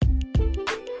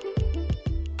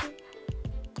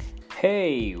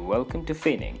Hey, welcome to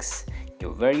Phoenix,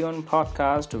 your very own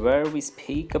podcast where we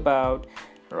speak about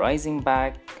rising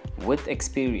back with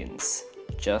experience,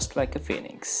 just like a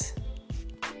phoenix.